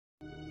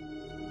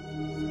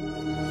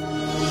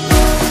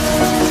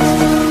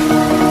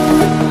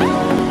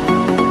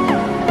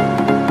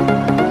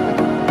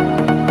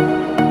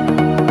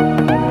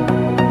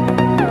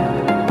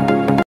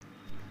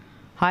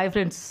Hi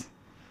friends,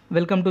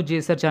 welcome to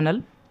GSR channel.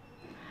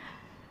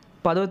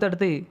 10వ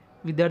తరగతి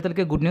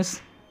విద్యార్థులకే good news.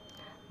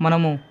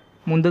 మనము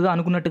ముందుగా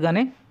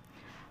అనుకున్నట్టుగానే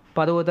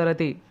 10వ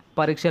తరగతి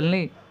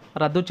పరీక్షల్ని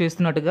రద్దు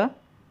చేస్తున్నట్టుగా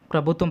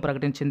ప్రభుత్వం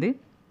ప్రకటించింది.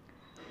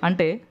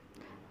 అంటే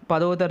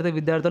 10వ తరగతి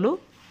విద్యార్థులు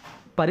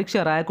పరీక్ష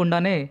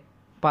రాయకుండానే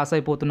పాస్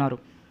అయిపోతున్నారు.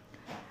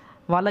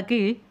 వాళ్ళకి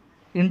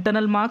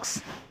ఇంటర్నల్ మార్క్స్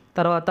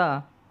తర్వాత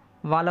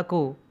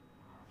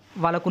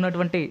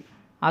వాళ్ళకున్నటువంటి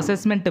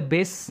అసెస్మెంట్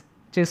బేస్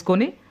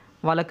చేసుకొని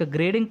వాళ్ళకి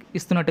గ్రేడింగ్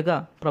ఇస్తున్నట్టుగా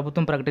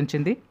ప్రభుత్వం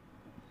ప్రకటించింది.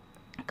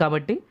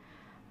 కాబట్టి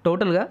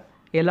టోటల్గా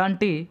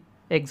ఎలాంటి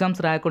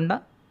ఎగ్జామ్స్ రాయకుండా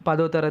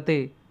 10వ తరగతి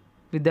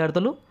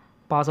విద్యార్థులు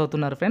పాస్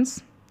అవుతున్నారు ఫ్రెండ్స్.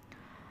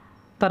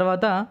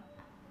 తర్వాత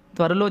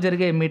త్వరలో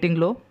జరిగే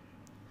మీటింగ్లో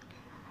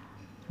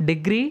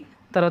డిగ్రీ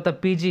తర్వాత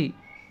పీజీ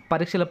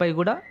పరీక్షలపై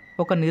కూడా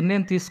ఒక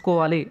నిర్ణయం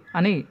తీసుకోవాలి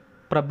అని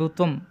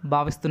ప్రభుత్వం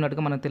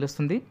భావిస్తున్నట్టుగా మనకు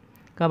తెలుస్తుంది.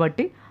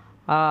 కాబట్టి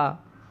ఆ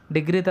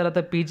డిగ్రీ తర్వాత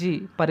పీజీ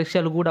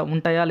పరీక్షలు కూడా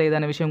ఉంటాయా లేదా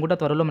అనే విషయం కూడా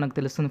త్వరలో మనకు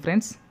తెలుస్తుంది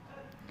ఫ్రెండ్స్.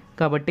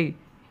 కాబట్టి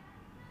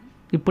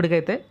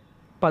ఇప్పటికైతే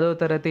 10వ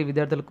తరగతి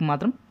విద్యార్థులకు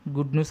మాత్రం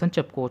గుడ్ న్యూస్ అని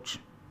చెప్పుకోవచ్చు.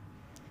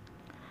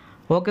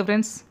 ఓకే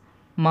ఫ్రెండ్స్,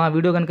 మా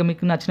వీడియో కనుక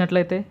మీకు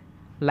నచ్చినట్లయితే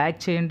లైక్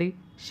చేయండి,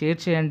 షేర్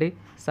చేయండి,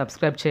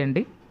 సబ్స్క్రైబ్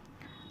చేయండి.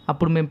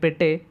 అప్పుడు మేము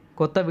పెట్టే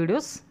కొత్త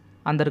వీడియోస్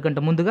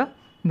అందరికంటే ముందుగా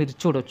మీరు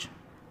చూడవచ్చు.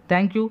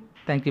 Thank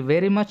you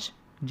very much.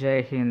 జై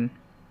హింద్.